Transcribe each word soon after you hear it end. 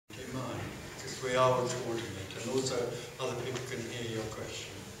we are recording it, and also other people can hear your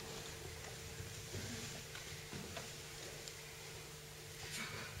question.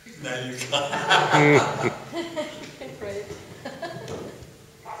 No, you can't. Great.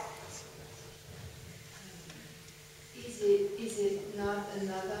 Is it not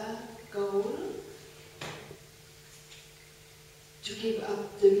another goal to give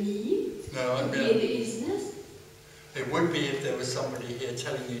up the me? No, to be in the isness? It would be if there was somebody here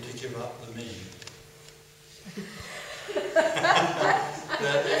telling you to give up the me.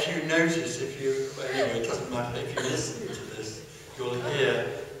 If you notice, anyway, it doesn't matter, if you listen to this, you'll hear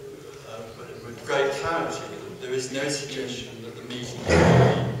with great clarity that there is no suggestion that the me can give up me,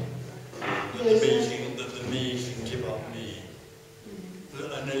 that the me can give up me.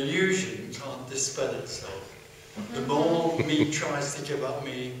 An illusion can't dispel itself. The more me tries to give up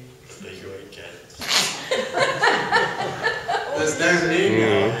me, the bigger it gets. There's no me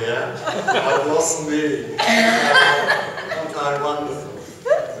now here. I've lost me. Aren't I wonderful?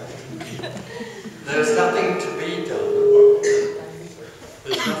 There's nothing to be done.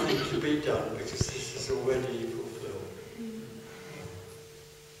 There's nothing to be done because this is already fulfilled.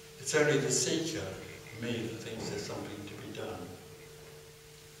 It's only the seeker, me, that thinks there's something to be done.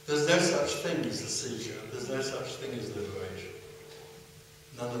 There's no such thing as the seeker. There's no such thing as liberation.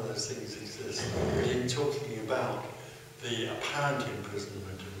 None of those things exist. But in talking about the apparent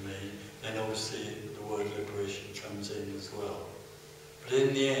imprisonment of me, then obviously the word liberation comes in as well. But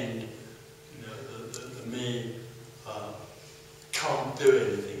in the end, the me can't do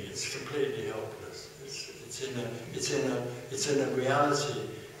anything. It's completely helpless. It's in a reality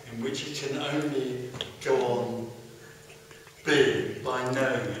in which it can only go on being by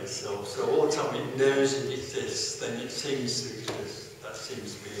knowing itself. So all the time it knows it exists, then it seems to exist. That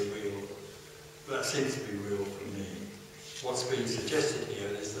seems to be real for me. What's being suggested here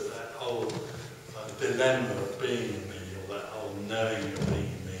is that whole dilemma of being in me, or that whole knowing of being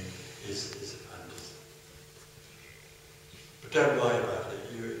in me, is a fantasy. But don't worry about it.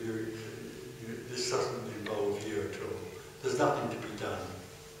 This doesn't involve you at all. There's nothing to be done.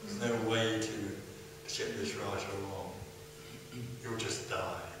 There's no way to get this right or wrong. You'll just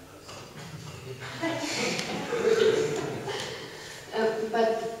die.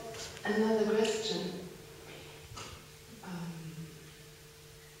 But another question.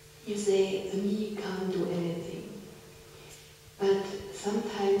 You say the me can't do anything. But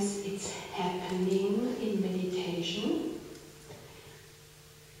sometimes it's happening in meditation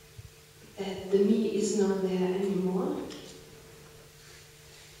that the me is not there anymore.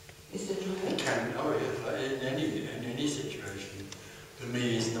 Is that right? It can, oh yeah, in any situation, the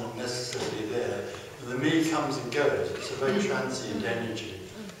me is not necessarily there. The me comes and goes. It's a very transient energy.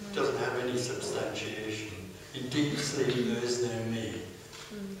 It doesn't have any substantiation. In deep sleep, there is no me.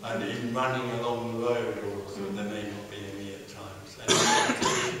 And in running along the road, there may not be a me at times. And in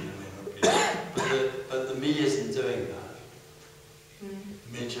meditation, there may not be. But the me isn't doing that. The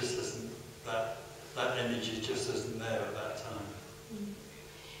me just isn't, that energy just isn't there at that time.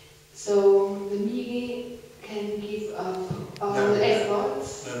 So the me can give up all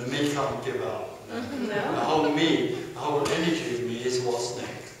efforts? No, the me can't give up. No. No? The whole energy of me is what's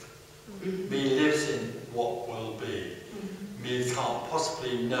next. Me lives in what will be. Me can't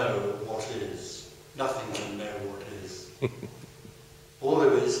possibly know what is. Nothing can know what is. All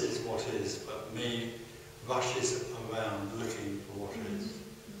there is what is, but me rushes around looking for what is.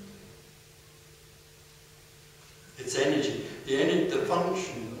 It's energy. The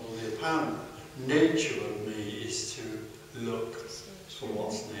function or the apparent nature of me is to look for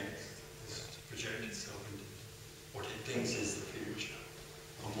what's next. It's to project itself into what it thinks is the future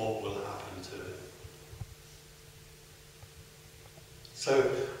and what will happen to it. So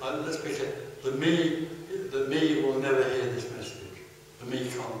let's be clear. The me will never hear this message. The me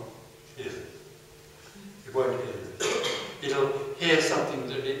can't hear it. It won't hear it. It'll hear something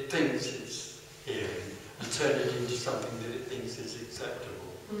that it thinks it's hearing and turn it into something that it thinks is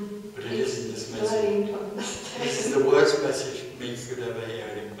acceptable.